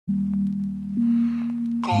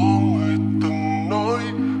Có người từng nói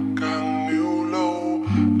càng yêu lâu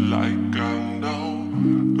lại càng đau.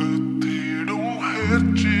 Thì đúng hết,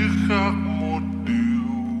 chỉ khác một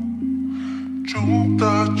điều, chúng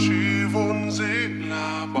ta chỉ vốn dĩ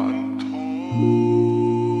là bạn thôi.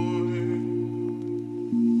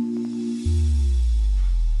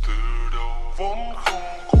 Từ đầu vốn không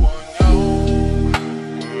của nhau,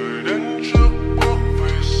 người đến trước bước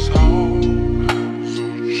về sau. Dù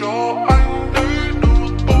cho anh đấy đủ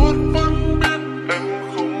tốt, vẫn biết em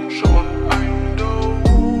không chọn anh đâu.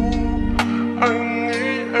 Anh nghĩ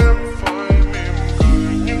em phải mỉm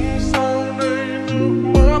cười, nhưng sau này nước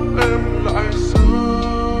mắt em lại rơi.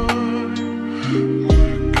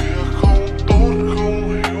 Người kia không tốt, không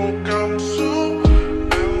hiểu cảm xúc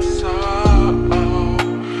em xa ao.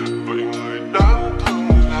 Vậy người đáng thương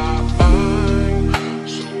là anh.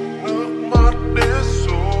 Dùng nước mắt để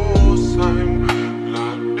xô xanh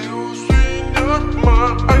là điều duy nhất mà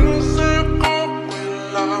anh sẽ có quyền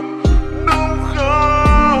làm, đúng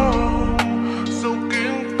không? Sâu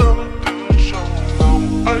kín tâm tư trong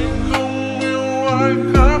lòng, anh không yêu ai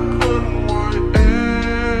khác hơn ngoài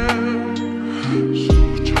em. Dù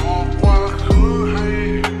cho quá khứ hay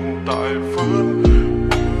hiện tại vẫn như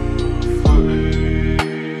vậy.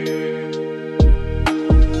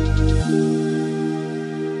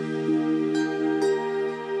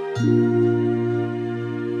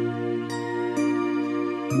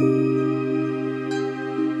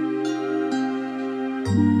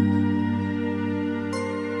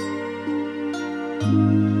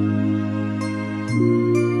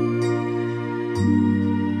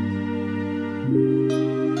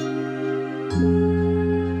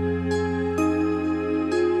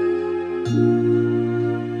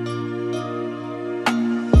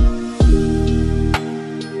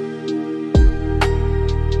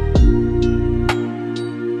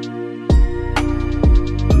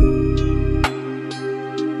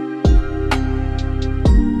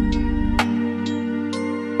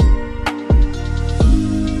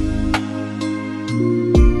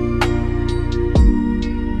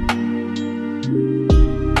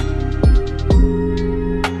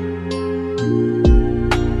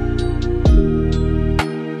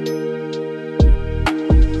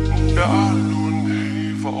 Đã luôn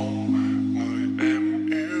hy vọng người em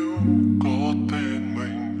yêu có tên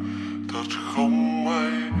mình. Thật không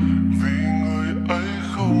may vì người ấy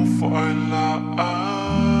không phải là ai.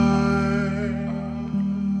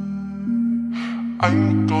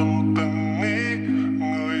 Anh còn từng nghĩ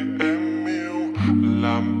người em yêu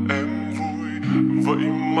làm em vui, vậy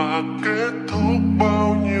mà kết thúc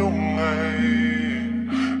bao nhiêu ngày.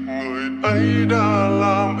 Người ấy đã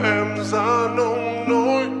làm em ra nông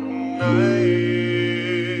nỗi này.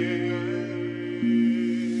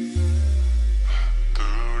 Từ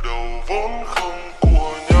đầu vốn không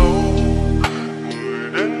của nhau, người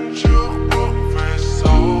đến trước bước về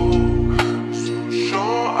sau. Dù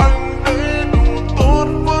cho anh đấy đủ tốt,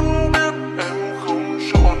 vẫn biết em không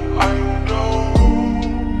chọn anh đâu.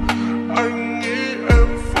 Anh nghĩ em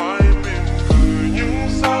phải mỉm cười, nhưng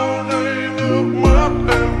sau đây nước mắt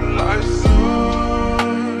em lại rơi.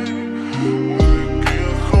 Người kia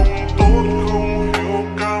không tốt, không hiểu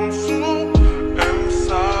cảm xúc em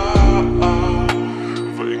xa ao.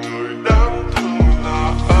 Vậy người đáng thương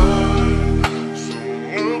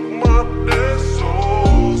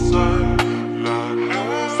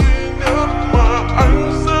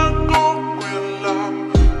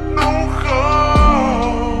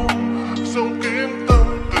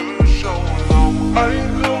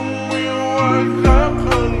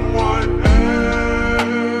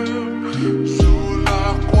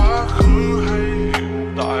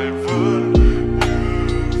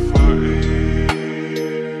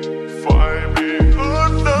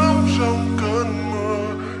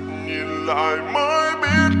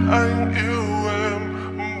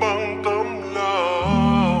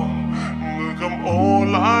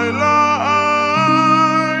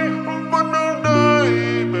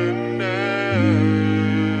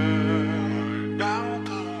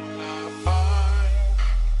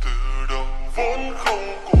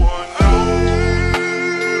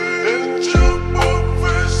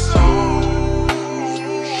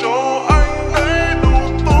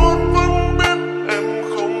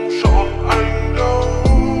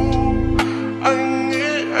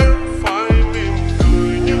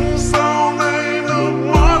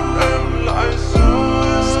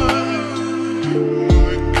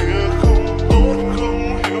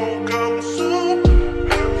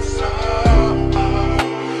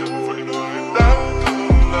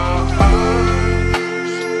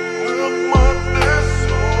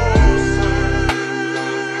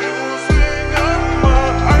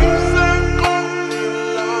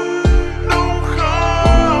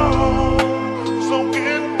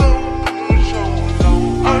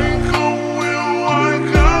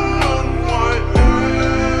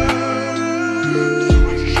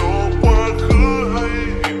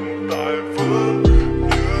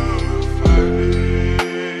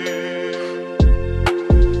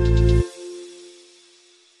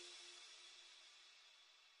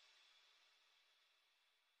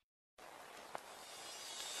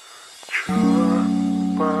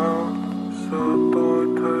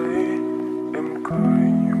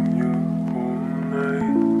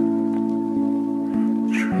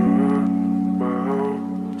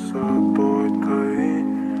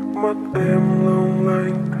mắt em long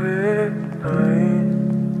lanh thế này.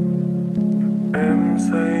 Em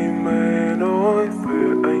say mê nói về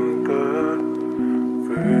anh ta,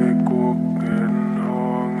 về cuộc hẹn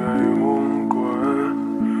hò ngày hôm qua.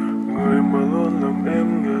 Người mà luôn làm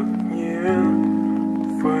em ngạc nhiên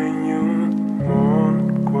với những món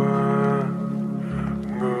quà.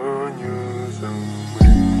 Ngỡ như rằng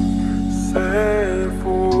mình sẽ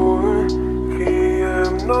vui khi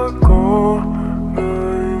em nói có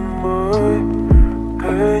người mới.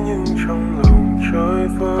 Thế nhưng trong lòng chơi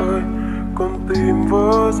vơi, con tim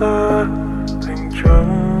vỡ ra thành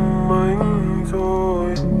trắng mảnh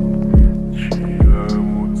rồi. Chỉ là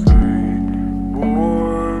một giây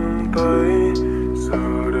buông tay,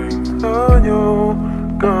 giờ đành lỡ nhau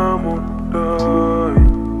cả một đời.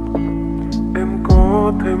 Em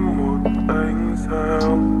có thêm một ánh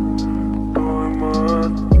sao, tôi mất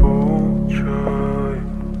bầu trời.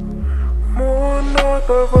 Muốn nói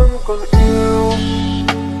tôi vẫn còn yêu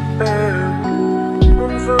em, muốn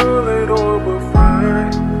giữ lấy đôi bờ vai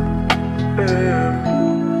em.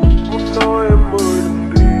 Muốn nói em ơi đừng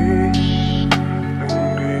đi, đừng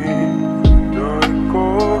đi. Đời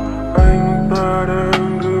có anh ta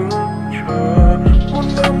đang đứng chờ. Muốn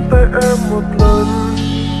nắm tay em một lần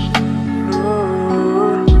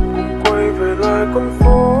nữa, cùng quay về lại con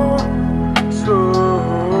phố xưa.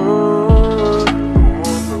 Nụ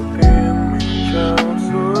hôn đầu tiên mình trao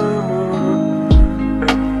dưới mưa,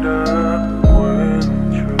 em đã quên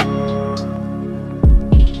chưa?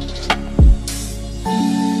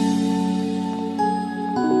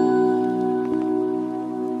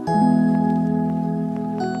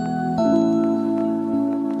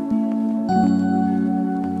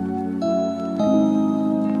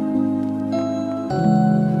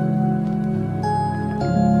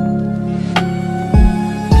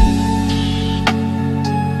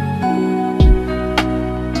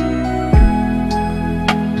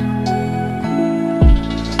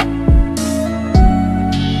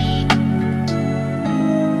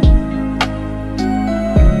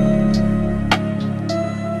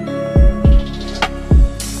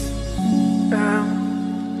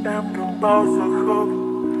 Em đừng bao giờ khóc,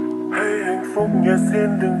 hay hạnh phúc nhà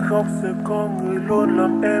xin đừng khóc. Sẽ có người luôn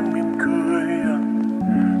làm em mỉm cười.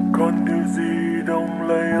 Còn điều gì đông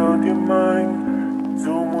lay ở tim anh,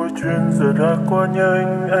 dù mọi chuyện giờ đã qua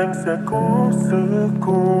nhanh, anh sẽ cố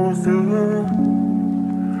giữ.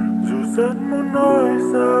 Dù rất muốn nói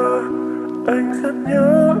ra, anh rất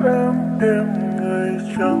nhớ em đêm ngày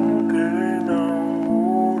chẳng thể nào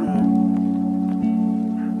ngủ được.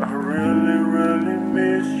 I really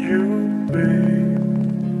miss you, babe.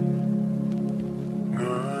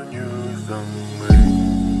 Ngỡ như rằng mình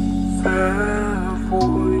sẽ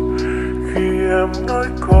vui khi em nói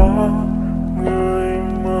có người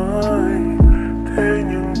mới. Thế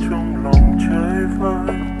nhưng trong lòng chơi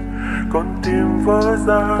vơi, con tim vỡ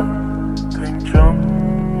ra thành trăm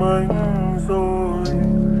mảnh rồi.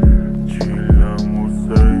 Chỉ là một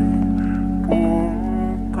giây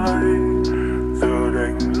buông tay, giờ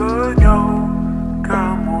đành lỡ nhau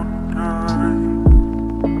cả một đời.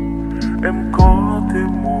 Em có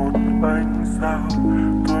thêm một ánh sao,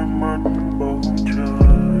 tôi mất bầu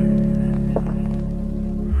trời.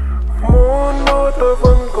 Muốn nói tôi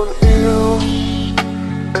vẫn còn yêu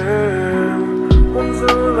em, muốn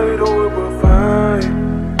giữ lấy đôi bờ vai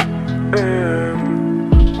em.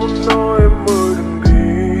 Muốn nói em ơi đừng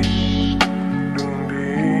đi, đừng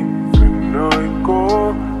đi. Về nơi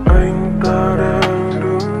có anh ta đang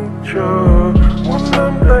đứng chờ. Muốn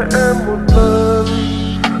nắm tay em một lần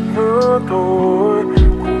nữa thôi,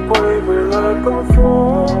 cùng quay về lại con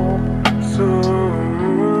phố xưa.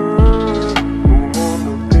 Nụ hôn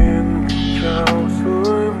đầu tiên mình trao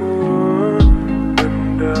dưới mưa,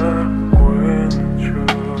 em đã quên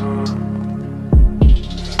chưa?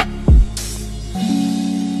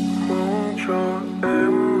 Mong cho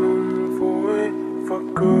em luôn vui và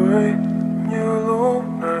cười như lúc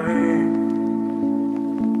này.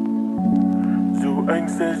 Dù anh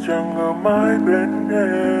sẽ chẳng ở mãi bên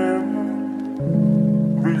em,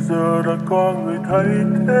 vì giờ đã có người thay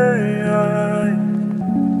thế anh.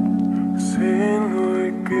 Xin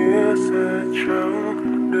người kia sẽ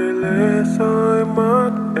chẳng để lệ rơi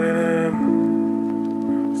mắt em,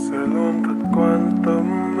 sẽ luôn thật quan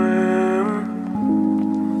tâm em.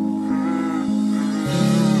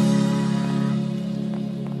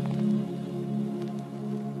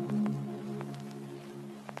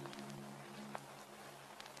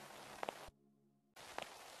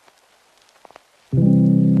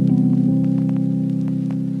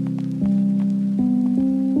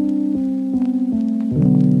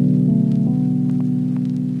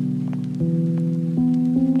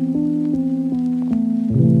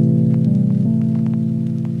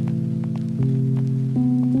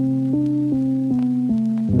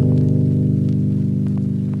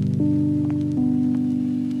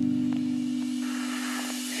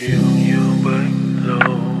 Yêu nhiều bấy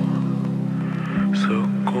lâu, sao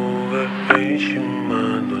cô gái ấy chỉ mà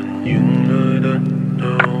luôn những lời đớn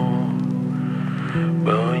đau.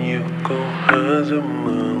 Bao nhiêu câu hát giấc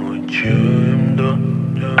mơ ngồi chờ em đón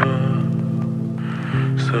chờ.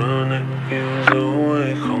 Sao nay yêu dấu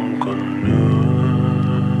ấy không còn nữa.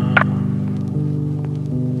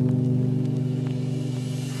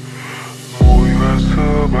 Mùi hoa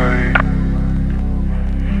sữa bay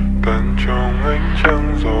tan trong ánh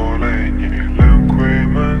trăng, gió lay nhẹ làm khuấy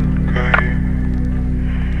mắt cay.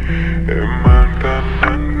 Em mang tan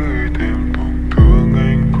nắng gửi thêm tổn thương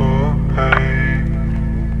anh có hay.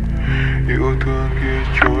 Yêu thương kia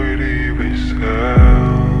trôi đi vì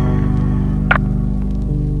sao.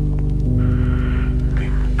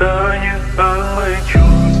 Tình ta như áng mây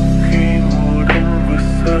trôi khi mùa đông vừa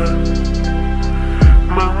xa,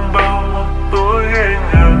 mang bao bóng tối ghé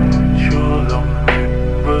ngang cho lòng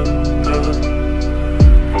mình vâng thơ.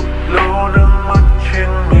 Vội lau nước mắt trên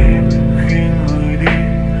mềm khi người đi,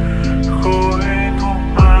 khói thuốc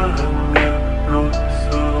má hàng ngàn nỗi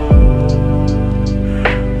sầu.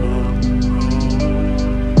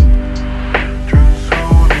 Chuyên sâu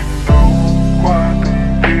nhìn đâu qua từng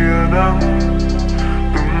tia nắng,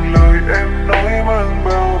 từng lời em nói mang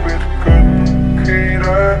bao biệt cân khi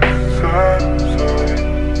đã xa rời.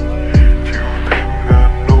 Chịu thêm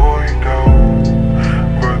ngàn nỗi đau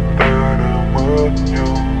và ta đã mất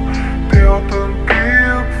nhau theo từng ký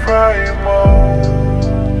ức phai màu.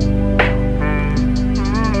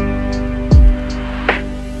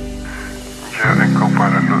 Dạ anh không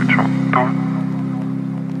phải là lựa chọn tốt.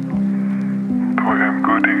 Thôi em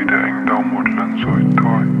cứ đi để anh đau một lần rồi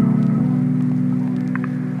thôi.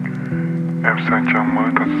 Em sang trang mới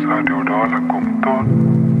thật ra điều đó là cũng tốt.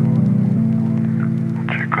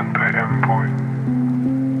 Chỉ cần thấy em vui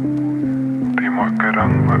thì mọi cái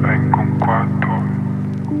đắng với anh cũng quá thôi.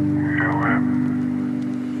 Yêu em.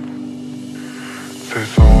 Say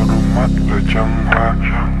gió đôi mắt lời trăng hoa,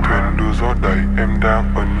 thuyền đưa gió đầy em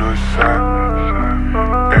đang ở nơi xa.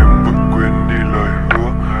 Em vẫn quên đi lời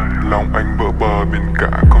hứa, lòng anh vỡ bờ biển cả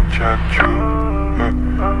không chan chứa.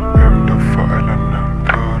 Em đâu phải là nàng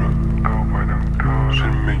thơ đâu,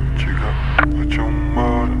 duyên mình chỉ gặp ở trong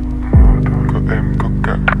mơ đó. Có em có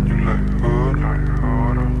cả những lời hứa đó.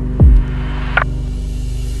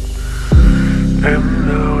 Em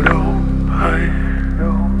nào đâu hay,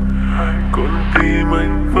 con tim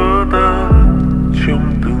anh vỡ tan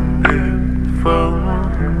trong từng đêm vắng.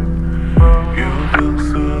 Yêu thương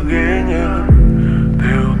xưa ghé ngang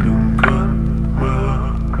theo từng cơn mơ.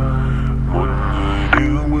 Một người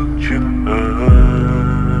đứng bước chân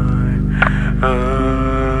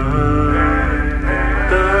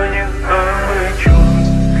ta như áng mây trôi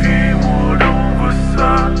khi mùa đông vừa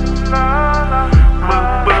xa,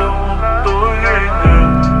 mang bao bóng tối ghé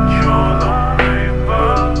ngang cho lòng này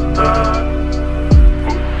vỡ tan.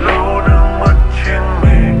 Vội lau nước mắt trên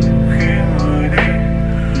mình khi người đi,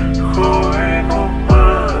 khói thuốc má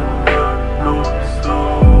ngàn nỗi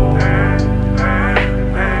sầu.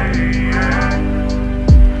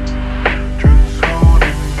 Chuyên sâu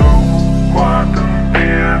nhìn đâu qua từng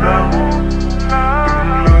tia nắng,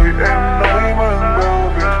 từng lời em nói mang bao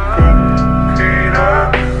biệt cân khi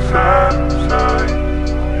đã xa rời.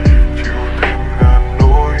 Chịu thêm ngàn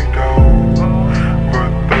nỗi đau và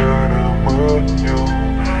ta đã mất nhau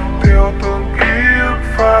theo từng ký ức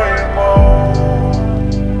phai màu.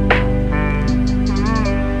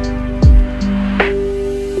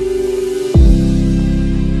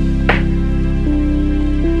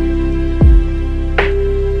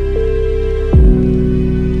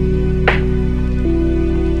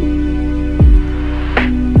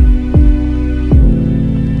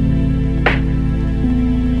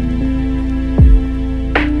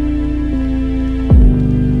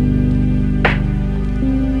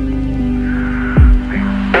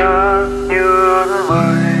 Ta như áng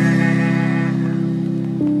mây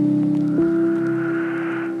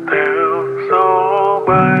theo gió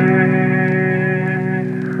bay,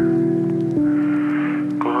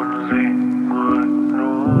 còn gì ngoài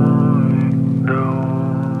nỗi đau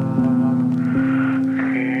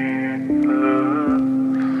khi lỡ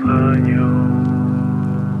xa nhau.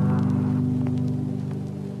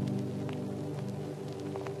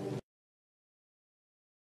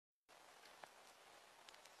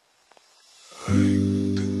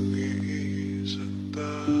 Anh từng nghĩ rằng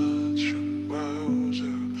ta chẳng bao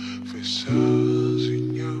giờ phải xa rời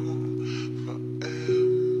nhau, và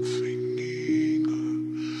em phải nghi ngờ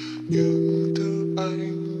những thứ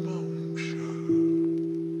anh mong chờ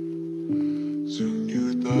dường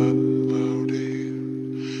như tan vào đêm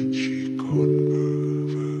chỉ còn bơ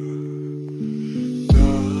vơ.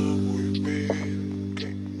 Ta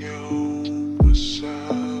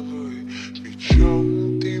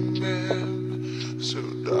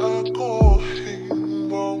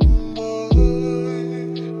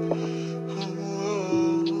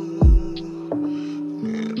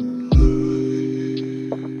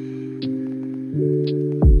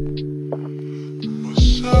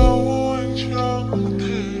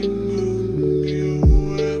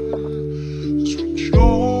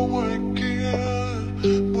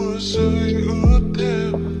rơi ướt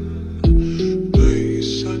thêm ngày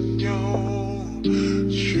xa nhau,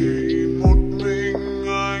 chỉ một mình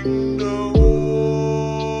anh đâu.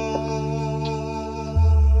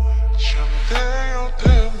 Chẳng thể yêu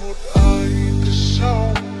thêm một ai từ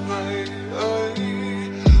sau ngày ấy,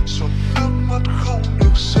 giọt nước mắt không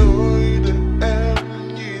được rơi để em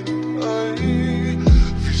nhìn thấy.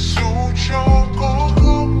 Vì dù cho có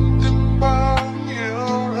khóc thêm bao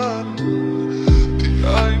nhiêu lần thì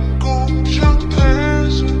anh cũng chẳng thể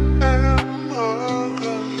giúp em ở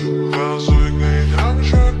gần. Và rồi ngày tháng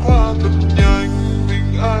trôi qua thật nhanh,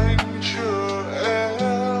 mình anh chờ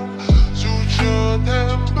em. Dù chờ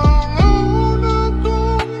thêm bao lâu nữa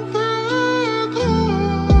cũng thế thôi.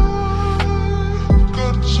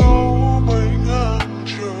 Cơn gió bay ngang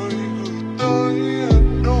trời gửi tới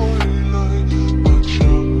em đôi lời mà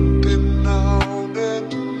chẳng thể nào đến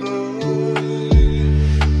nơi.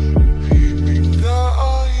 Vì mình đã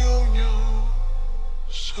yêu nhau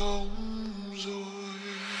xong rồi.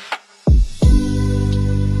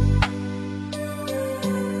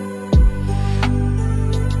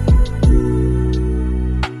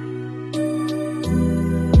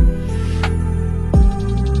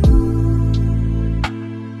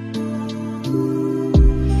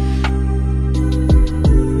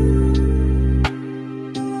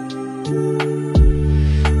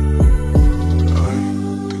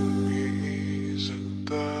 Anh từng nghĩ rằng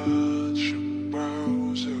ta chẳng bao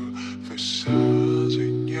giờ phải xa rời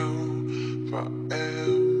nhau, và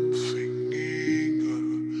em phải nghi ngờ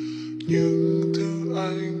những thứ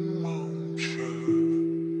anh mong chờ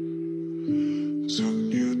dường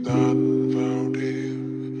như tan vào đêm.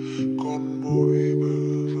 Con môi bơ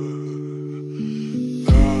vơ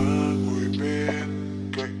ta ngồi bên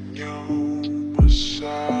cạnh nhau mà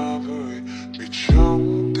xa vời, vì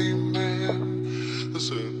trong tim em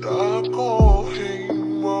giờ đã có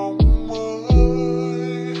hình bóng mới.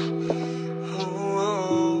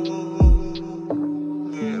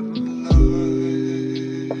 Nghẹn lời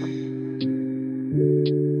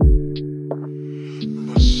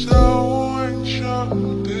mà sao anh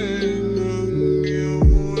chẳng thể ngừng yêu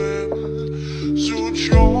em. Dù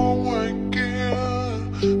cho ngoài kia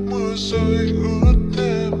mưa rơi ướt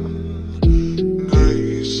thêm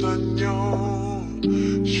ngày xa nhau,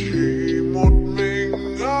 chỉ một mình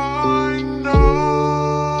anh đâu.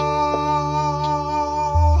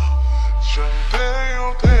 Chẳng thể yêu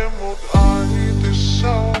thêm một ai từ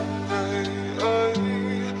sau ngày ấy,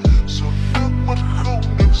 giọt nước mắt không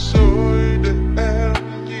được rơi để em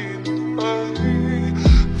nhìn thấy.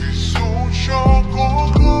 Vì dù cho có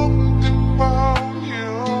khóc thêm bao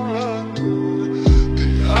nhiêu lần thì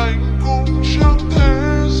anh cũng chẳng thể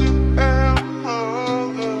giúp em ở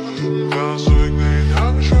gần. Và rồi ngày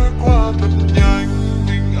tháng trôi qua thật nhanh,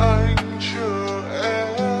 mình anh chờ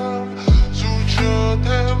em. Dù chờ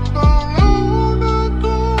thêm bao lâu nữa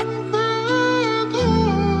cũng thế thôi.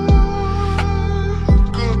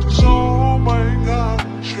 Cơn gió bay ngang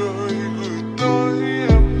trời gửi tới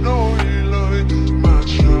em đôi lời mà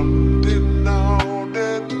chẳng thể nào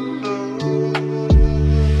đến nơi.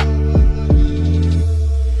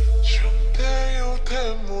 Chẳng thể yêu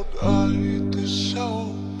thêm một ai từ sau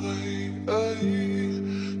ngày ấy,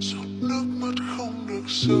 giọt nước mắt không được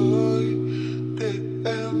rơi để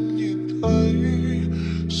em nhìn thấy.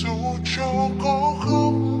 Dù cho có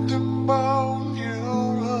khóc thêm bao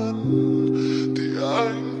nhiêu lần thì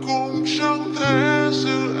anh cũng chẳng thể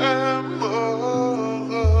giữ em ở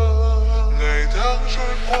gần. Ngày tháng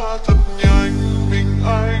trôi qua thật nhanh, mình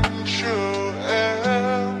anh chờ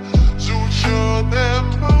em. Dù chờ thêm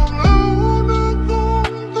bao lâu nữa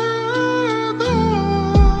cũng thế thôi.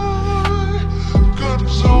 Cơn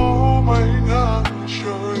gió bay ngang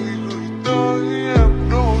trời gửi tới em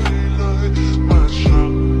đôi lời mà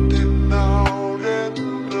chẳng thể nào đến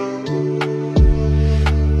nơi.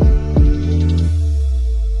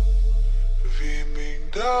 Vì mình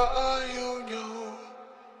đã yêu nhau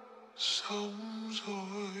xong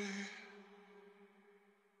rồi.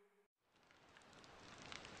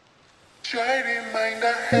 Trái tim anh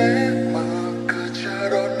đã hết mở cửa chờ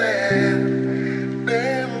đón em,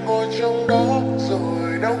 để em ngồi trong đó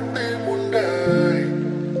rồi đóng tim muôn đời.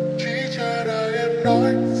 Chỉ chờ đợi em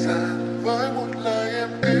nói rằng với một lời em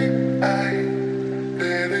thích anh,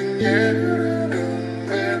 để đừng nhé đừng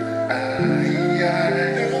quên ai.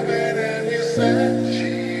 Nếu bên em như sẽ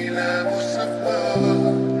chỉ là một giấc mơ,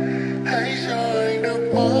 hãy cho anh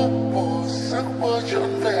được mơ một giấc mơ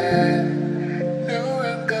trọn vẹn. Nếu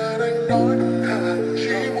em cần anh nói đừng hẳn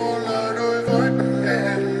chỉ một lời đối với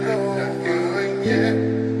em thôi.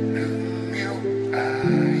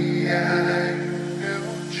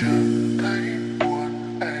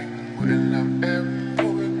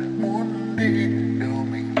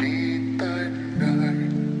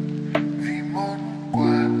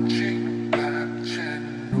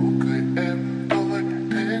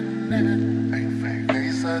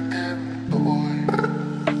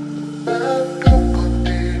 không còn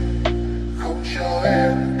tìm, không cho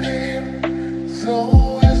em tìm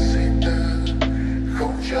dấu hết suy tư,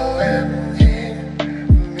 không cho em nhìn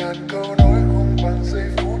ngàn câu nói không bằng giây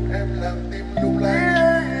phút em làm tim lung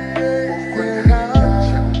lay. Một khoảnh khắc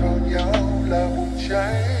chạm vào nhau là bùng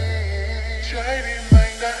cháy, trái tim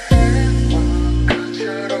anh đã hết mà cứ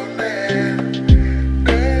chờ đón em,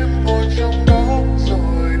 để em ngồi trong đó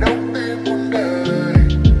rồi đóng tim muôn đời.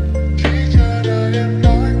 Chỉ chờ đợi em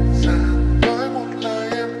nói rằng nói một lời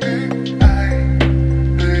em thích anh,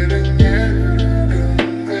 để đừng nhé đừng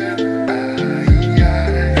quên ai.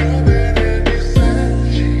 Nhớ bên em đi sẽ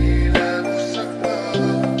chỉ là một giấc mơ,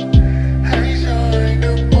 hãy cho anh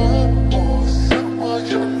được mơ một giấc mơ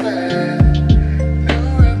trọn vẹn.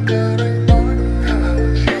 Nếu em cần anh nói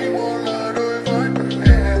thẳng chỉ một lời đối với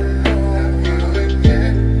em, là yêu anh nhé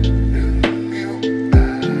đừng yêu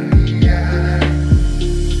ai.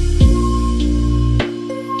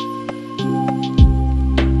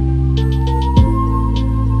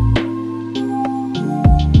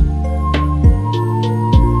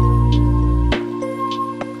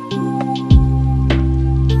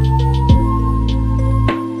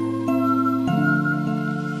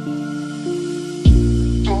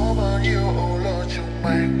 Có bao nhiêu âu lo trong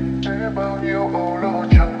anh, để bao nhiêu âu lo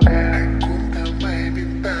trong em. Anh cuốn theo mây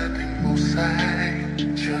biến ta thành màu xanh,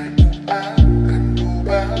 trời u ám cần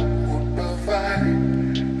đủ bao một bờ vai.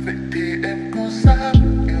 Vậy thì em có dám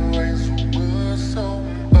yêu anh dù mưa sông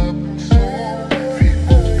ập xuống, vì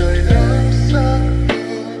cuộc đời lớn xa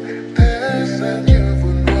như thế gian như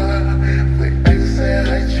vườn hoa. Vậy anh sẽ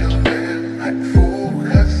hãy cho em hạnh phúc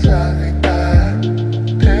khác xa người ta,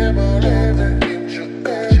 thế bao lâu vẫn im cho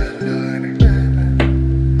em trả lời này.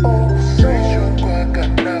 Ô giây trôi qua cả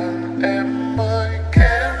năm em mới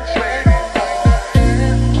kém trái tim anh đã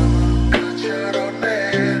hết mà cứ chờ đón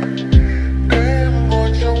em, để em ngồi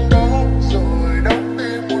trong đó rồi đóng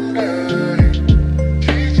tim muôn đời.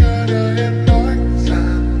 Chỉ chờ đợi em nói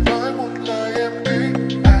rằng nói một lời em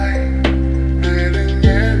thích anh, để đừng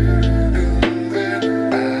nhé đừng quên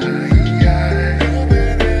ai. Nếu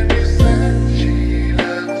bên em đi sẽ chỉ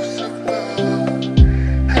là một giấc mơ,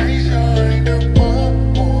 hãy cho anh được mơ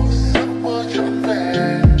một giấc mơ trọn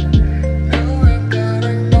vẹn. Nếu em cần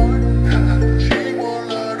anh nói thẳng chỉ một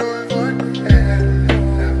lời đối với em,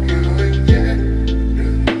 là yêu anh nhé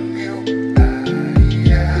đừng yêu ai.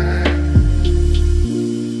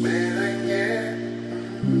 Bên anh nhé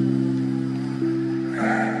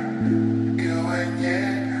yêu anh nhé,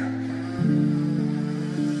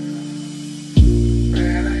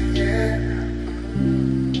 bên anh nhé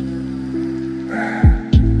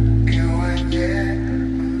yêu anh nhé,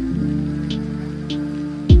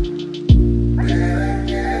 bên anh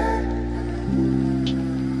nhé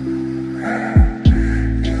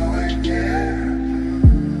yêu anh nhé.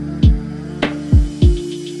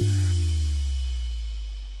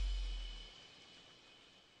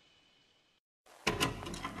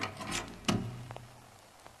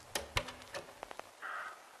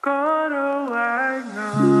 Có đâu ai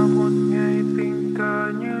ngờ một ngày tình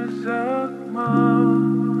cờ như giấc mơ,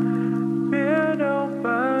 biết đâu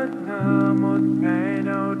bất ngờ một ngày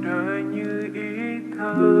đầu đời như ý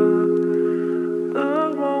thơ.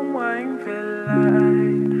 Ước mong anh về lại,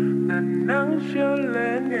 lần nắng chiếu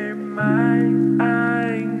lên ngày mai.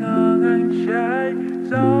 Ai ngờ ngang trái,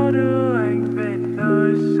 gió đưa anh về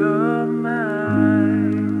nơi sớm mai.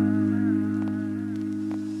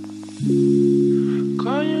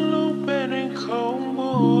 Có những lúc bên anh không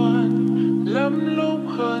buồn, lắm lúc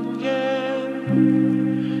hơn ghen.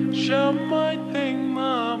 Trong mối tình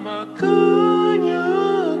mơ mà cứ như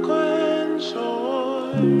quen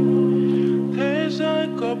rồi. Thế giới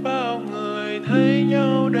có bao người thấy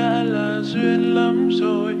nhau đã là duyên lắm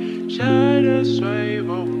rồi. Trái đất xoay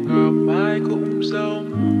vòng gặp ai cũng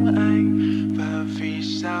giống anh. Và vì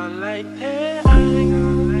sao lại thế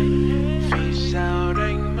anh? Vì sao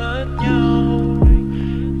đành mất nhau?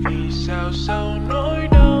 Vì sao sau nỗi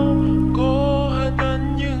đau cô hận tận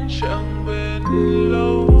nhưng chẳng bền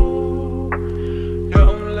lâu.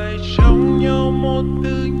 Động lại trong nhau một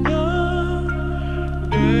từ nhớ,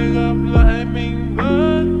 để gặp lại mình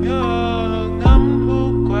bất ngờ. Ngắm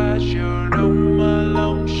phố qua chiều đông mà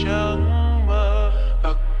lòng chẳng mơ,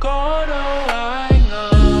 và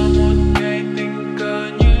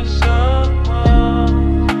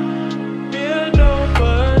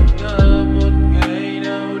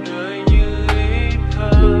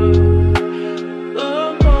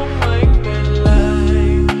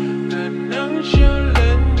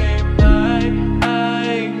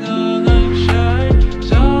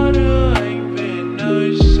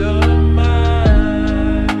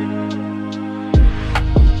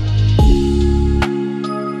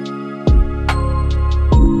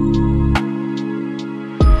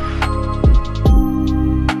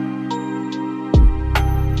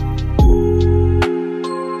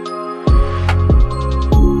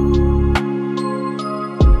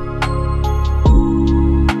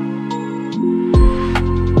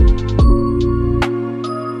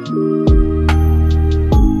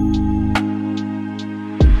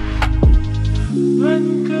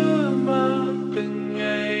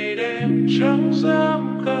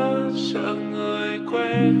dám cất sợ người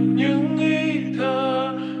quen. Những ý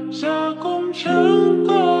thơ giờ cũng chẳng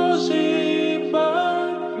có gì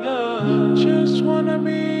bất ngờ. Just wanna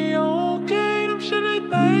be okay, nắm chặt lấy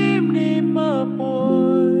tay em đi mơ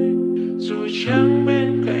bồi. Dù chẳng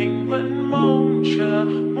bên cạnh vẫn mong chờ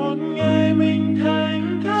một ngày mình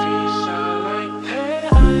thành thơi. Vì sao lại thế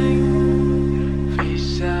anh? Vì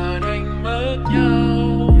sao đành mất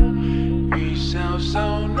nhau? Vì sao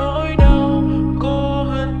sau nỗi đau cô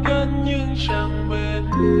hơn gần nhưng chẳng bền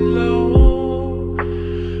lâu?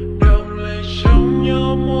 Đọng lại trong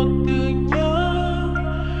nhau một từ nhớ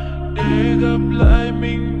để gặp lại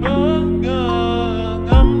mình bất ngờ.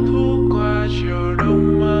 Ngắm thu qua chiều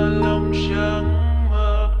đông mà lòng chẳng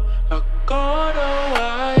mơ. Và có đâu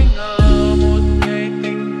ai ngờ một ngày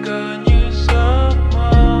tình cờ như giấc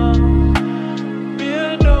mơ.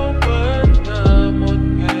 Biết đâu bất ngờ một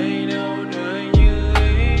ngày nào đời như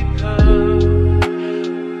ý thơ.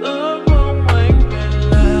 Ước mong anh về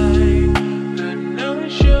lại lần nắng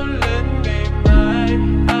chiếu lên ngày mai.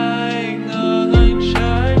 Ai ngờ anh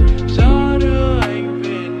trái gió đưa anh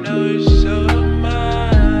về nơi sớm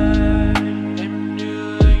mai. Em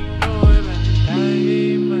đưa anh đôi bàn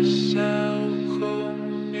tay mà sao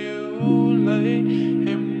không níu lấy.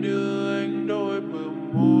 Em đưa anh đôi bờ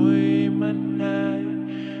môi mắt ai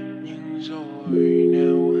nhưng rồi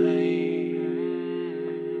nào hay.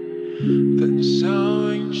 Tận sao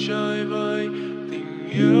anh chơi vơi tình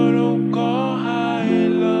yêu đâu có hai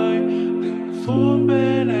lời. Từng phút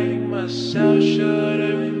bên anh mà sao chờ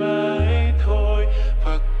đợi mãi thôi.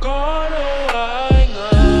 Và có đâu ai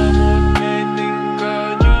ngờ một ngày tình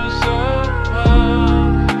cờ như giấc mơ.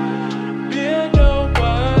 Biết đâu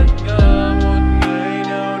bất ngờ một ngày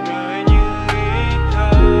nào đời như ý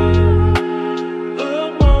thơ. Ước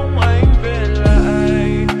mong anh về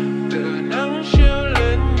lại từ nắng chiếu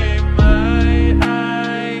lên ngày mai.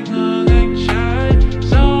 Ai ngờ anh trái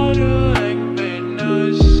gió đưa anh về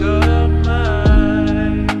nơi sớm mai.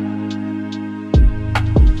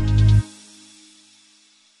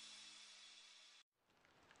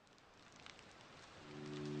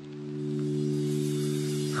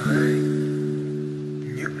 Anh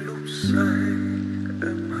những lúc say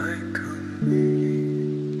em hay thường nghĩ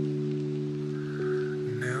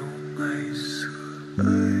nếu ngày xưa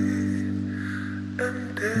ấy em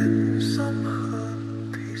đến sớm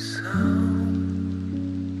hơn thì sao?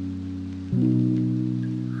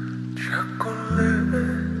 Chắc có lẽ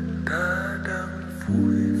ta đang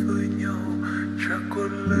vui với nhau. Chắc có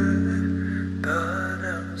lẽ ta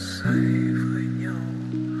đang say với nhau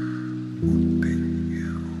một tình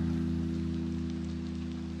yêu,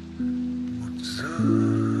 một giấc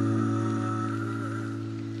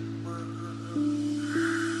mơ.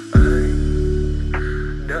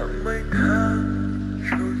 Anh đã mấy tháng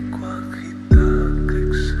trôi qua khi ta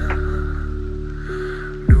cách xa.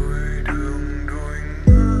 Đôi đường đôi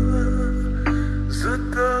ngỡ giữa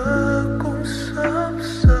ta cũng sắp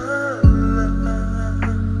xa lạ.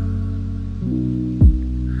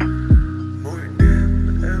 Mỗi đêm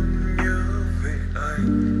em nhớ về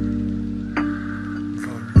anh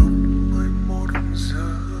vào lúc 11 giờ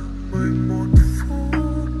 11 phút.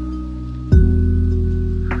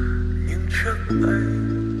 Nhưng chắc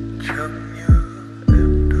anh chẳng nhớ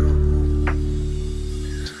em đâu.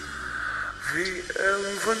 Vì em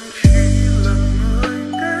vẫn chỉ là người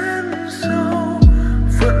đến sau,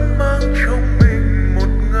 vẫn mang trong mình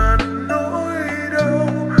 1000 nỗi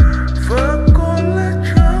đau. Và có lẽ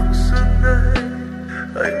chẳng giờ này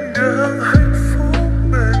anh đang hạnh phúc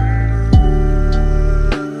bên người.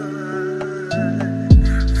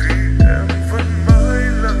 Vì em vẫn mãi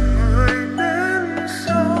là người đến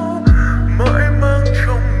sau, mãi mang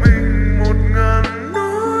trong mình 1000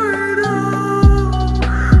 nỗi đau.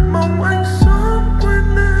 Mong anh sớm quên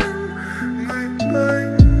em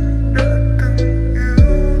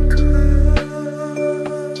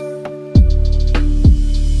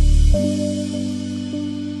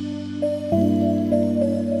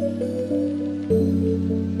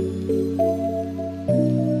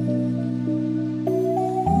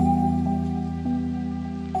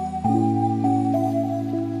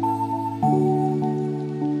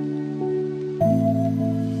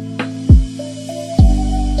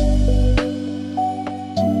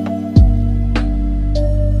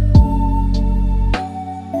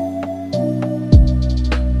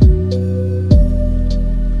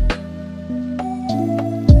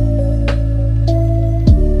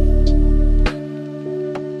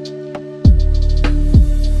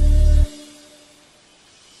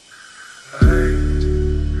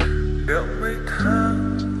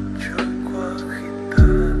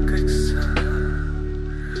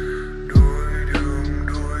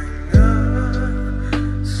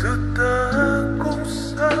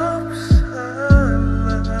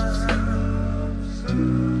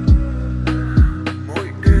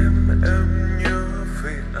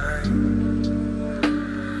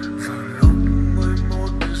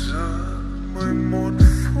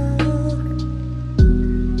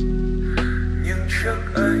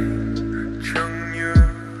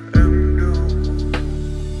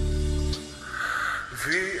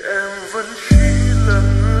Vì em vẫn chỉ là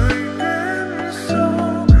người đến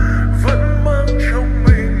sau, vẫn mang trong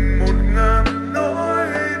mình một ngàn nỗi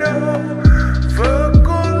đau. Và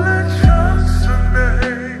có lẽ chắc giờ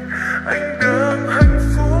này anh đang hạnh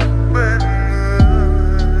phúc bên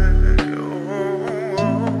người.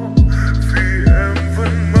 Vì em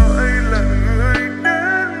vẫn mãi là người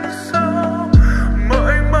đến sau,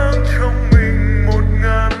 mãi mang trong mình một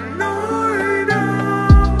ngàn nỗi đau.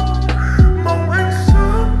 Mong anh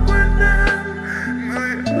sớm quên em,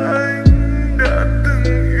 người anh đã từng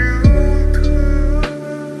yêu thương.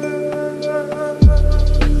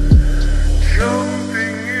 Trong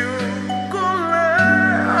tình yêu có lẽ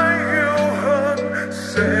ai yêu hơn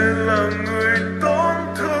sẽ là người tổn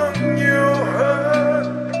thương nhiều hơn,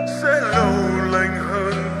 sẽ lâu lành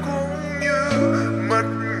hơn cũng như mất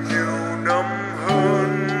nhiều năm hơn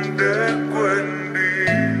để quên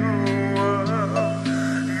đi.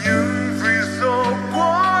 Nhưng vì do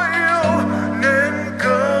quá yêu nên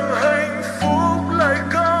càng hạnh phúc lại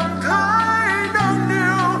càng thấy đáng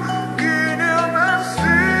yêu. Kỷ niệm em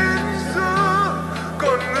xin giữ,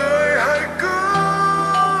 còn người hãy cứ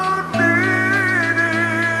đi đi.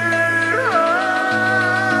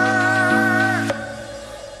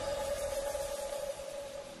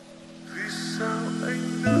 Vì sao anh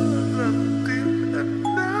nỡ làm tim em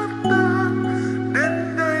nát tan, đến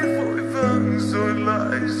đây vội vàng rồi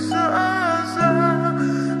lại xa ra.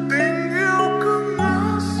 Tình yêu cứ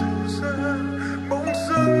ngỡ dịu dàng, bỗng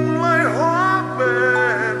dưng lại hóa bể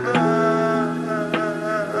tan.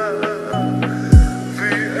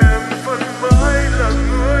 Vì em vẫn mãi là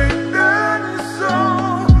người đến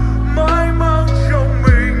sau, mãi mang trong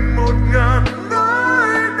mình một ngàn nỗi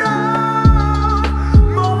đau.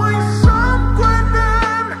 Mong anh sớm quên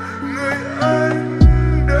em, người anh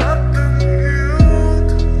đã từng yêu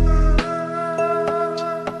thương.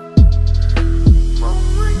 Mong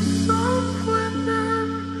anh sớm quên em,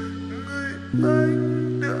 người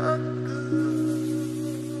anh đã từng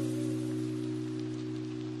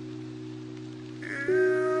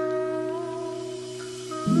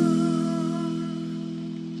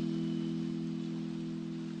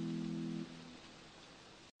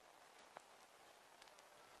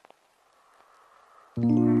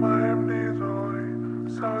mà em đi rồi,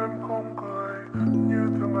 sao em không cười? Như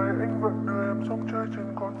thường ngày anh vẫn đưa em sống chơi trên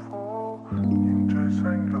con phố, nhìn trời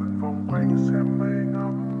xanh lượn vòng quanh xem mây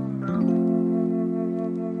ngắm nắng.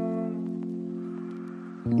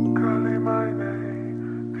 Cả ly mai này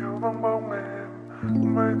thiếu vắng bóng em,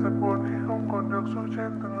 mây thật buồn khi không còn được rủ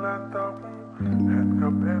trên từng làn tóc. Hẹn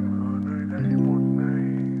gặp em ở nơi đây một ngày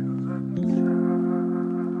rất xa.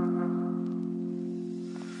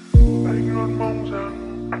 Anh luôn mong rằng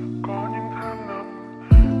có những tháng năm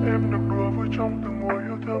em được đùa vui trong từng mùa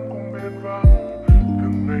yêu thương cùng miền vắng.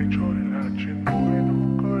 Từng ngày trôi là trên môi nụ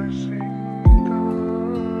cười xinh tươi.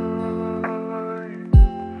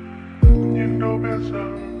 Nhưng đâu biết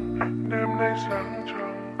rằng đêm nay sáng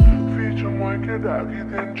trăng, vì trong ngoài kia đã ghi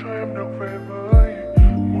tên cho em được về với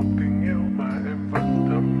một tình yêu mà em vẫn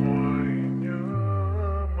thầm hoài nhớ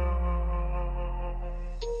mong.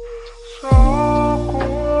 Gió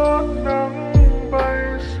cuốn nắng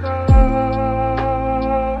bay xa,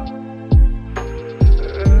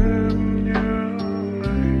 em nhớ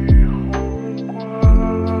ngày hôm qua.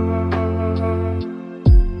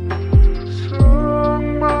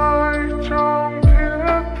 Sương mai trong thiết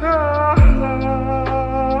tha,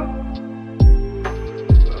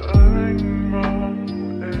 anh mong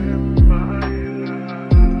em mãi là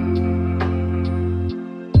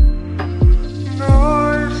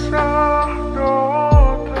nơi xa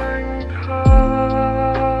đó thanh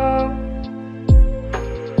thang.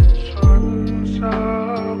 Xuân xa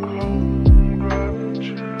không đoán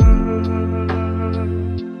chân,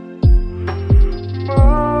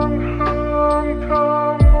 mang hương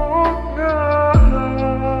thơm ngút ngát,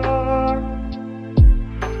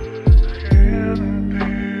 khiến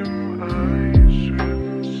tim ai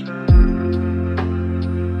xuyên xa.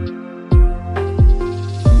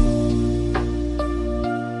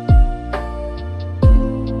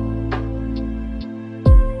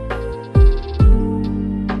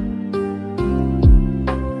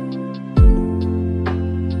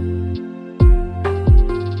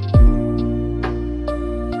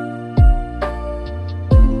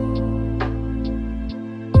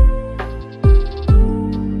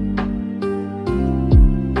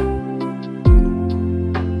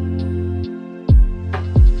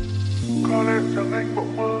 Có lẽ rằng anh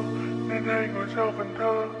bỗng mơ nên hay ngồi sau phần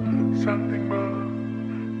thơ sang tình mơ.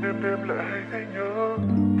 Đêm đêm lại hay thấy nhớ,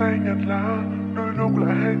 tay nhặt lá đôi lúc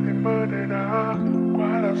lại hay tìm mơ để đã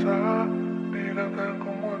quá là xa. Đi lang thang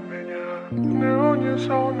không muốn về nhà, Nếu như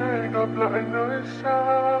sau này gặp lại nơi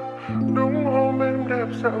xa, đúng hôm em đẹp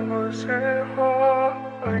dạng người sẽ hoa,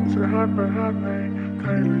 anh sẽ hát bài hát này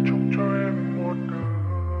thay lời chúc cho em một đời.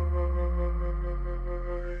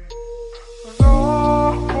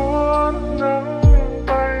 Gió cuốn nắng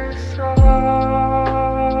bay xa,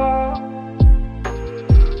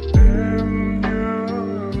 em nhớ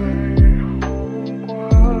ngày hôm qua.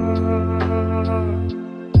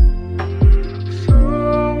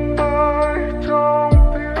 Sương mai trong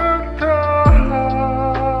tiếng tha,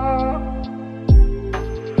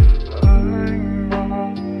 anh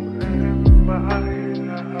mong em mãi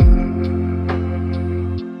là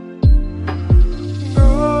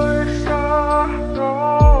nơi xa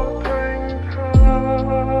đó thanh thang,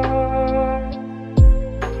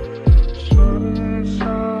 xuân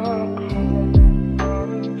sắc hồng đón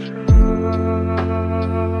trăng,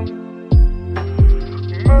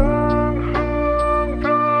 mang hương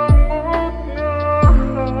thơm ngút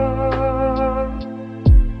ngàn,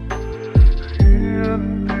 khiến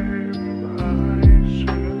tim ai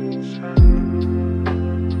xuyên sang.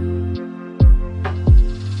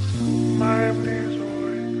 Mai em đi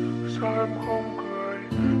rồi, sao em không cười?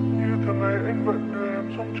 Như thường ngày anh vẫn đưa em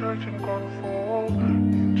xuống chơi trên con phố,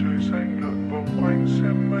 nhìn trời xanh lượn vòng quanh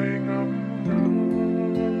xem mây ngắm nắng.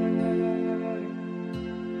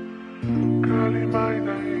 Ca ly mai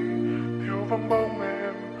này thiếu vắng bóng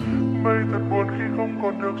em, mây thật buồn khi không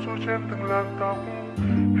còn được xua trên từng làn tóc.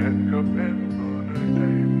 Hẹn gặp em ở nơi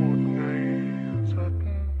đây một ngày rất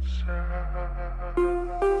xa.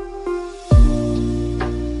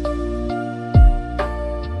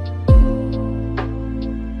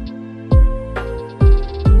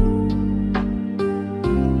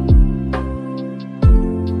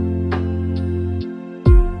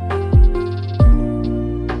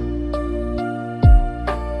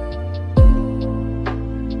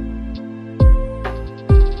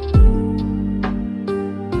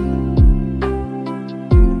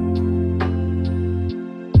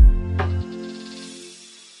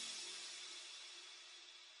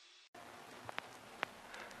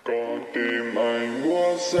 Con tim anh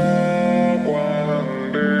buốt giá qua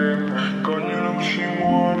hàng đêm, có những lúc chỉ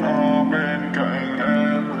muốn ở bên cạnh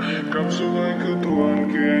em. Cảm xúc anh cứ tuôn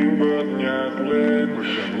khi anh bật nhạc lên,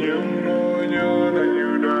 những nỗi nhớ này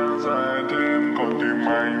như đang dài thêm. Con tim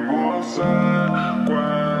anh buốt giá qua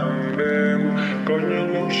hàng đêm, có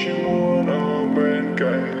những lúc chỉ muốn ở bên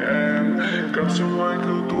cạnh em. Cảm xúc anh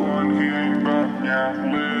cứ tuôn khi anh bật nhạc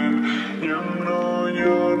lên, những nỗi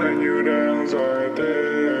nhớ này như đang dài thêm.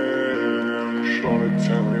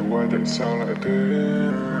 Tell me why tại sao lại thế?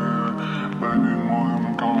 Bởi vì môi em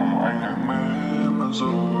cong làm anh lại mềm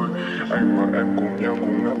rồi. Anh và em cùng nhau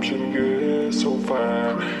cùng nằm trên ghế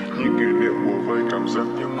sofa, những kỷ niệm bủa vây cảm giác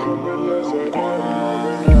những không biết là giờ qua.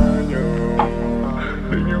 Bên ai nhờ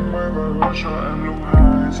để những mây và gót cho em lúc 2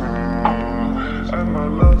 giờ. Em mà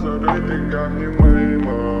lỡ giờ đây tình cảm như mây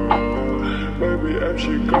mờ, baby em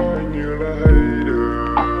chỉ coi anh như là hater.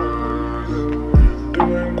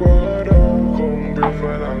 Thương em quá đau không biết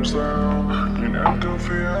phải làm sao, nhìn em từ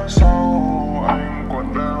phía sau anh còn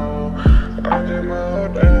đau. Anh thấy mắt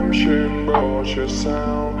em trên bầu trời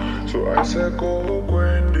sao, rồi anh sẽ cố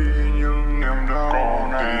quên đi những niềm đau.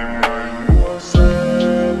 Còn tim anh mua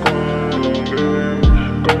xe qua đường đêm,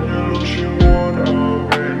 có những lúc chỉ muốn ở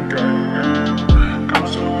bên cạnh em. Cảm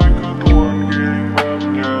xúc anh cứ tuôn khi anh bật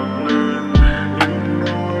nhạc lên, những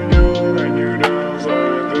nỗi nhớ này như đang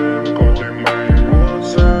dài thêm. Còn tim anh mua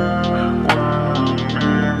xe qua đường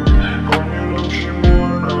đêm, có những lúc chỉ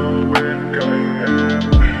muốn ở bên cạnh em.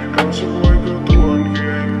 Cảm xúc anh cứ tuôn khi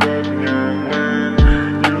anh bật nhạc lên,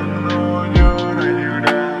 những nỗi nhớ này như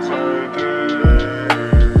đang dài thêm.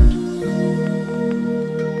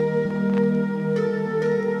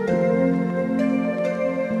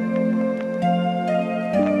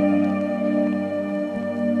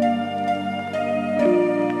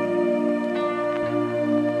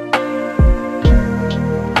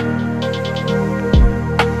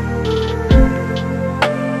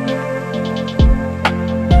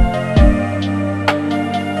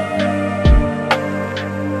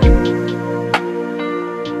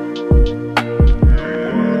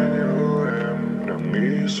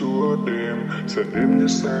 Suốt đêm sẽ đêm như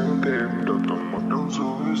sáng thêm, đầu tuần một đống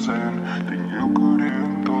rối ren. Tình yêu cứ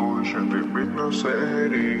đến thôi, chẳng thể biết nó sẽ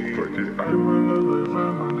đi. Vậy thì ai mới là người phải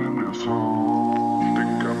mang thêm điều xấu.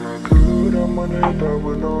 Tình cảm là thứ đã mất hết ta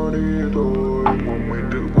vừa nói đi thôi. Một mình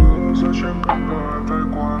tự bước giờ chẳng cần ai phải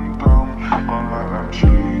quan tâm. Còn lại làm chi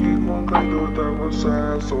khoảng cách đôi ta quá xa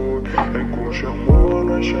rồi. Anh cũng chẳng muốn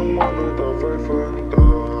đôi ta phải phân tâm.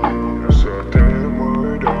 Giờ thế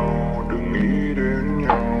mới đau, đừng nghĩ đến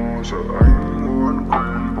nhau. Giờ anh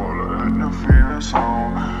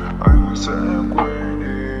sẽ quên đi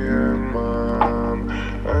em mà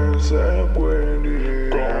anh sẽ quên đi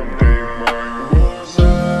em. Tìm anh bước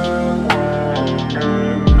ra ngoài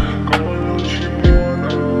em, có lúc chỉ muốn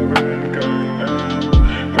ở bên cạnh em.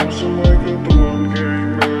 Cảm xúc ấy cứ tuôn khi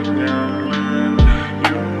anh bật nhạc lên,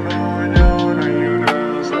 những nỗi nhớ này như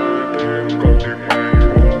đang rơi tên. Còn tìm anh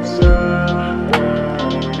bước ra ngoài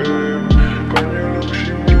đêm, có những lúc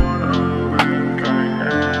chỉ muốn ở bên cạnh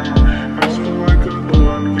em. Cảm xúc ấy cứ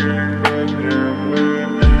tuôn khi anh bật nhạc lên,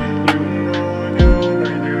 những nỗi nhớ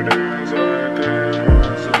này như đang rơi tên.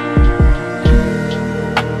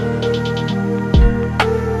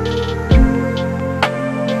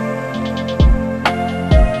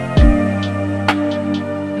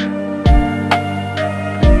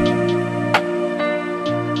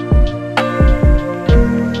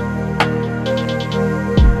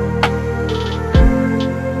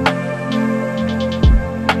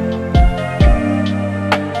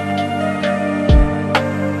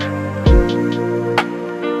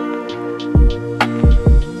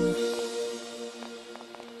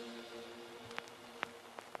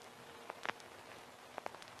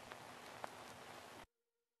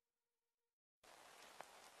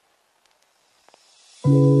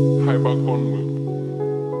 Hai ba con mực,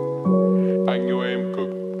 anh yêu em cực.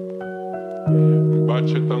 Ba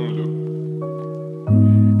trái tăng lực,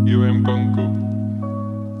 yêu em căng cực.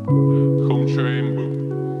 Không cho em bực,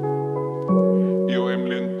 yêu em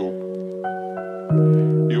liên tục.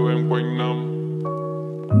 Yêu em quanh năm,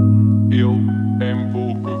 yêu em vô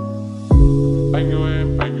cực. Anh yêu em,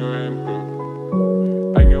 anh yêu em cực.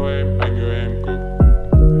 Anh yêu em, anh yêu em cực.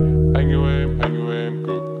 Anh yêu em, anh yêu em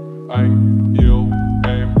cực. Anh yêu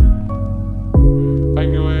em.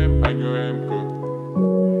 Anh yêu em, anh yêu em cực.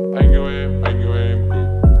 Anh yêu em, anh yêu em cực.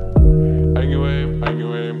 Anh yêu em, anh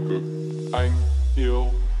yêu em cực. Anh yêu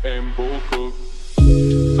em vô cực.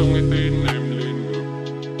 Sao nghe tin em lên ngực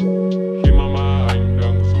khi mama anh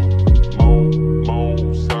đang dục mau mau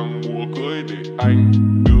sang mua cưới để anh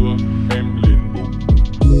đưa em lên bục.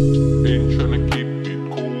 Ain't tryna keep it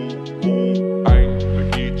cool, anh là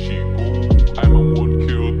khi chỉ cool. Ai mà muốn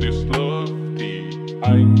kill this love thì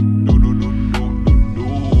anh do.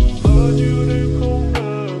 Bao nhiêu đêm không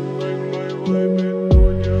ngờ anh mãi với bên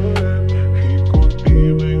nỗi nhớ em, khi con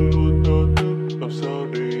tim anh luôn thao thức làm sao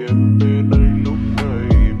để em bên anh lúc này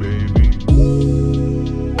baby.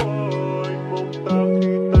 Anh mong ta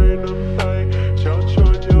khi tay nắm tay trao cho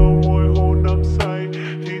nhau môi hôn đắm say,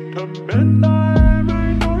 thì thầm bên tai em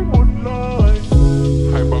hãy nói một lời.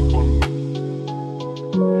 Hai ba con mực,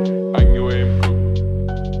 anh yêu em cực.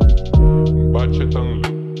 Ba trái tăng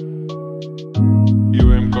lực,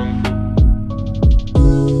 yêu em căng cực.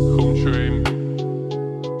 Không cho em bực,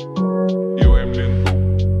 yêu em liên tục.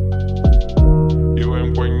 Yêu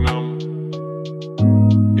em quanh năm,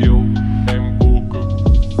 yêu em vô cực.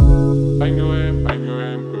 Anh yêu em, anh yêu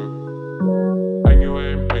em cực. Anh yêu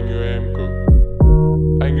em, anh yêu em cực.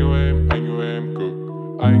 Anh yêu em, anh yêu em cực.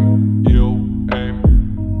 Anh yêu em.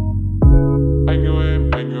 Anh yêu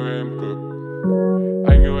em, anh yêu em cực.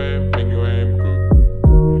 Anh yêu em, anh yêu em cực.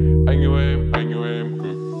 Anh yêu em, anh yêu em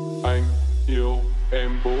cực. Anh yêu em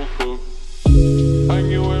vô cực. Anh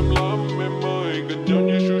yêu em lắm em ơi, gần nhau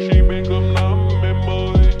như sushi bên cơm nắm em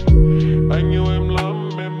ơi. Anh yêu em lắm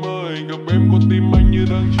em ơi, gặp em con tim anh như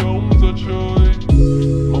đang trống giờ chơi.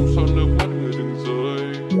 Mong sao nước mắt người đừng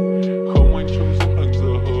rơi, không anh trông giống đang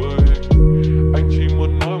giờ hơi. Anh chỉ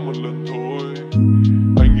muốn nói một lần thôi,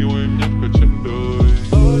 anh yêu em nhất cả chân đời.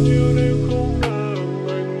 Bao nhiêu đêm không ngờ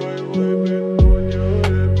anh mãi với bên nỗi nhớ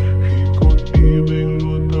em, khi con tim anh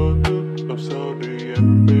luôn thao thức làm sao để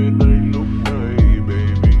em bên anh lúc này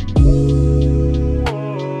baby.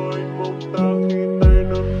 Anh mong ta khi tay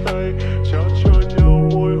nắm tay trao cho nhau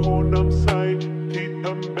môi hôn đắm say, thì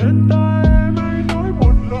thầm bên tai em hãy nói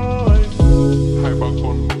một lời. Hai ba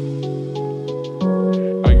con mực,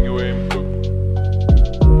 anh yêu em cực.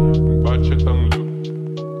 Ba trái tăng lực,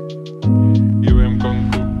 yêu em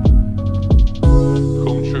căng cực.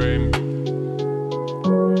 Không cho em bực,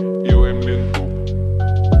 yêu em liên tục.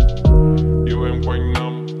 Yêu em quanh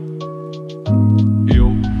năm, yêu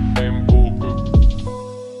em vô cực.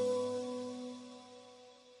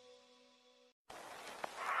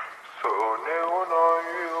 Sợ nếu nói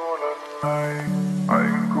yêu lần này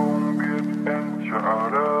anh không biết em trả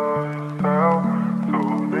lời sao. Sợ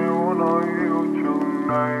nếu nói yêu chừng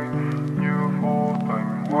này như vô tình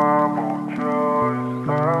hoa bầu trời.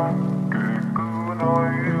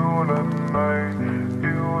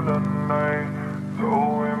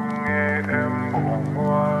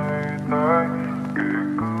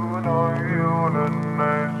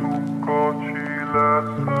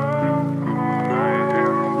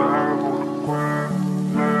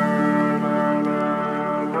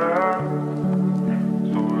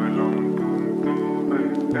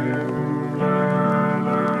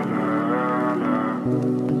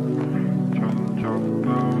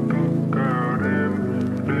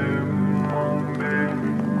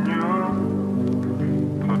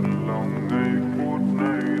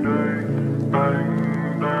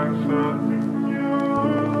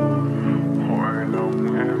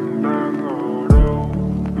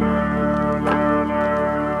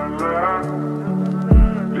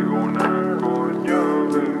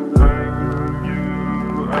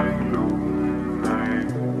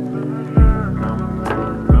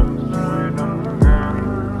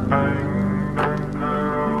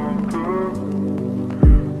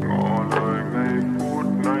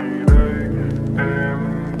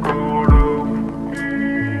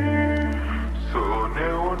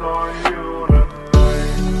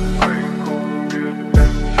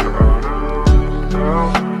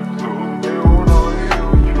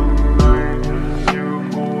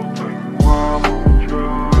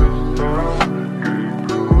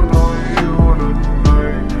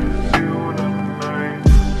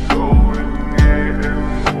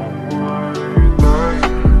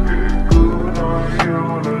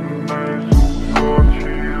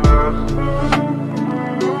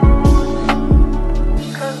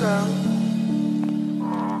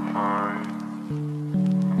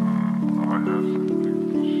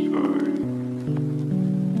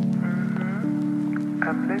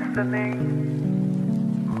 listening.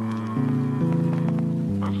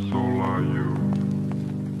 That's so like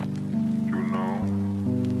you know?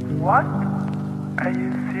 What? Are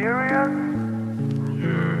you serious?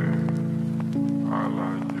 Yeah, I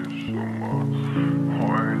like you so much.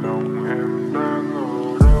 Hỏi lòng em đang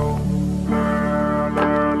ở đâu? La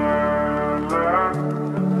la la la.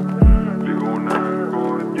 Liệu nàng có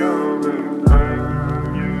nhớ về anh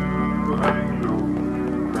như anh lúc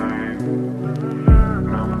này?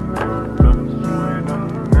 Năm ngàn năm xuôi nắng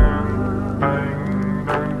ngang, anh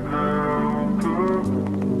đang thao thức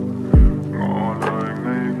ngỏ lời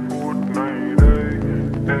ngày phút này đây.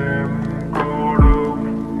 Em có đồng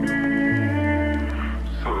ý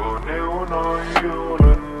sợ nếu nói yêu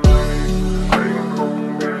lần này anh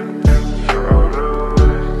không biết em trả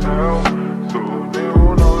lời sao. Sợ nếu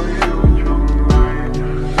nói yêu chừng này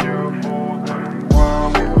như vô thành qua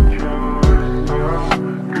bầu trời sao.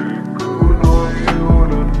 Kể cứ nói yêu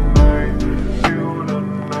lần này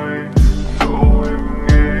dẫu em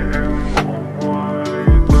nghe em bỏ ngoài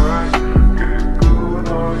tai. Kể cứ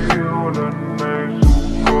nói yêu lần này dù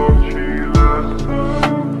có chỉ là giấc mơ.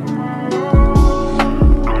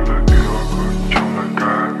 Đôi lời yêu gửi trong lời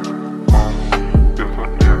ca, mong điều tốt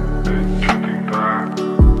đẹp đến cho tình ta.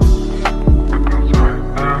 Bước càng dài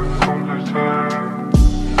ta không rời xa,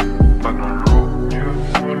 ta nở rộ như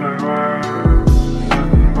mưa lời hoa. Nhân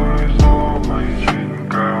với gió mây trên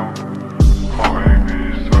cao, hỏi vì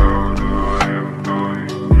sao đưa em tới.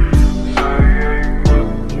 Giây anh mất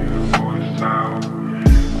như ngôi sao,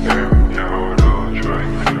 em theo đâu cho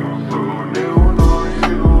anh hiểu. Sợ nếu nói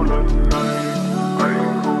yêu lần này anh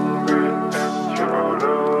không biết em trả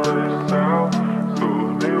lời sao. Sợ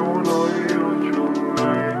nếu nói yêu chừng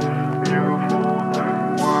này như vô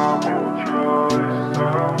thành qua bầu trời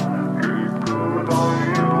sao. Kể cứ nói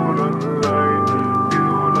yêu lần này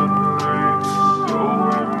dẫu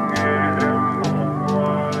em nghe em bỏ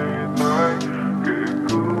ngoài tai. Kể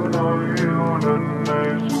cứ nói yêu lần này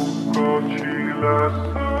dù có chỉ là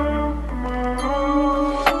giấc mơ.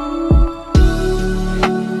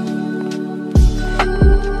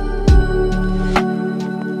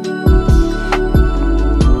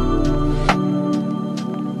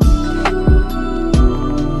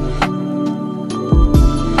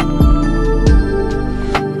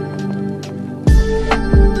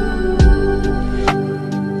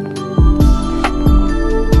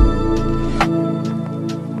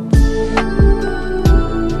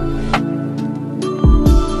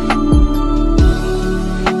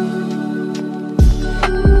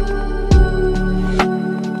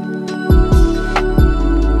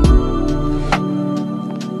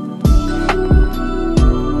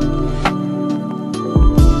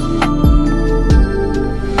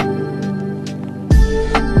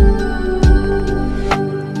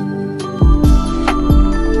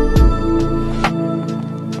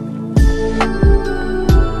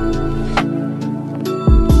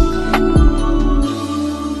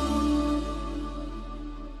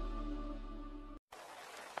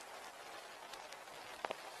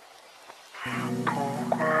 Thu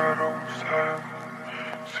qua đông sang,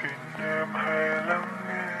 xin em hãy lắng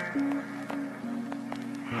nghe.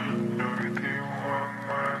 Nơi tim hoang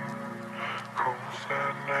mang, không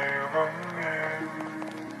gian này vắng em.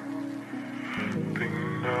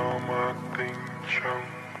 Tình nào mà tình chẳng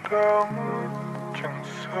đắng chẳng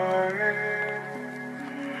say.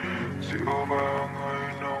 Rượu bao người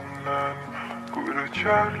nồng nàn, cụi đôi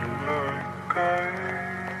chát lời cay.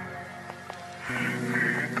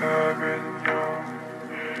 Khi ta bên nhau,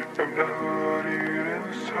 em đã hứa đi đến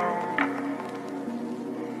sau.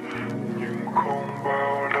 Nhưng không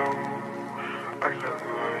bao lâu, anh là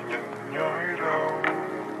người nhận nhói đau.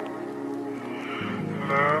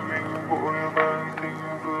 Là mình vội vàng tình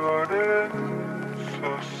vừa đến,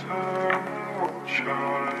 giờ sáng một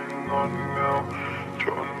trao lên ngon ngào.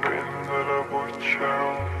 Trọn vẹn người là vội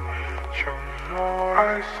trao, chẳng nói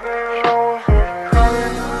ai sẽ lâu rồi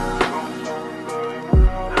cánh.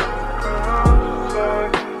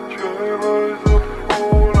 Trời ơi giấc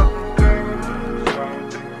phố lặng thinh, sao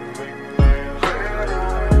tình mình này dễ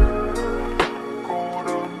đau. Cô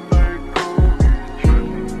đơn này cứ bị chật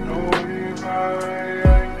đôi vai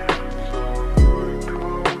anh. Giờ người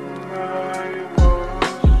thương ai mất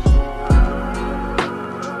rồi.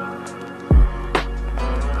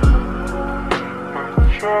 Và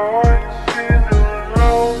cho anh xin đừng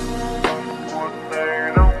lâu, buồn buồn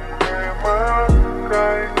này đông nghe mất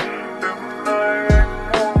cay. Đêm nay anh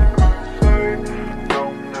muốn cơn say,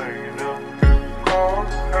 lòng này nâng đừng có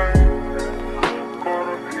anh. Có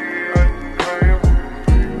đôi khi anh thấy một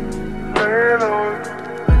mình lẻ loi.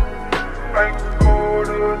 Anh cô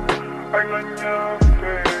đơn, anh là nhớ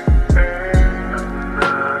về.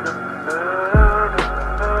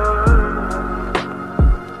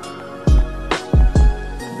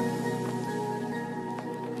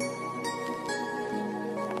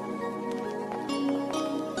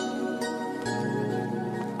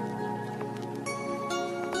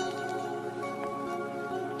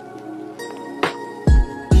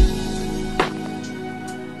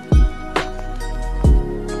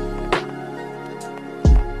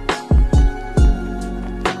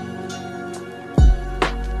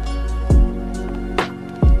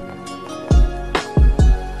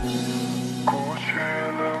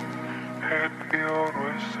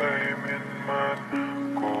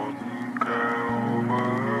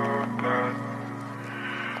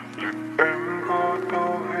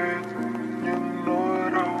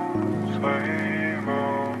 say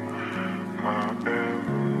vào mà em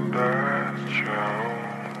đã trao.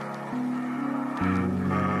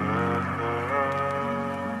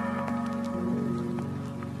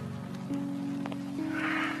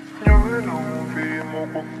 Nhói lòng vì một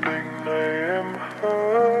cuộc tình này em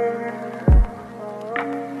hỡi,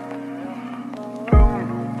 đau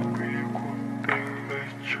lòng vì cuộc tình này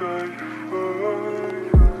chơi vơi.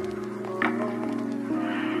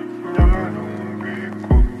 Nhói lòng vì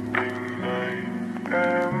cuộc tình này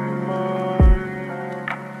em ơi,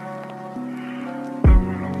 đau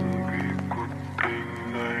lòng vì cuộc tình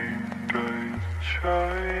này đầy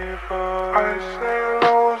trái vơi. Ai sẽ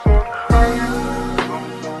lau giọt khăn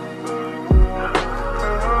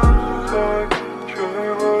rơi trời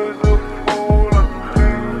ơi giấc phố lặng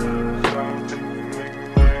thinh. Sao tình mình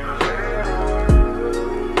này dễ rồi,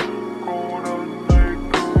 cô đơn này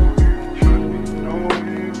cứ bị chật đôi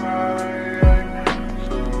vai anh.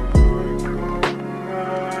 Giờ người thương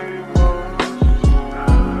ai mất rồi.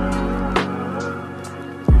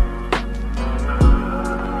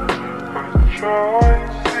 Và cho anh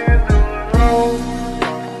xin đừng lâu,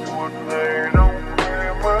 buồn này đông về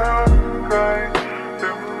mất cay.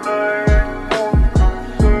 Đêm nay anh muốn ngừng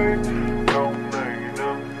say, lòng này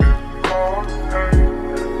đang tìm có anh.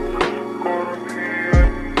 Có đôi khi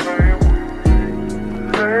anh thấy một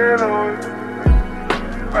mình thế thôi.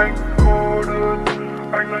 Anh cô đơn,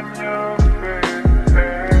 anh là nhớ về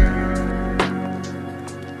em.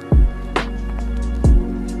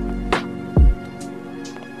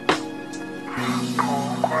 Thu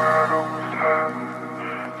qua đông tháng,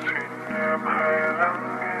 xin em hãy lắng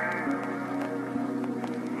nghe.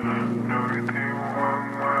 Nơi tim hoang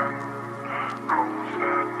mang, không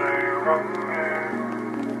gian này vắng nghe.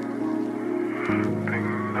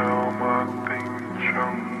 Tình nào mà tình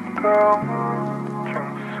chẳng đắng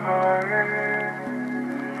chẳng say.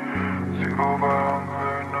 Rượu vào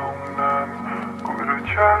người nồng nàn, gọi đôi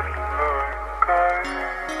chát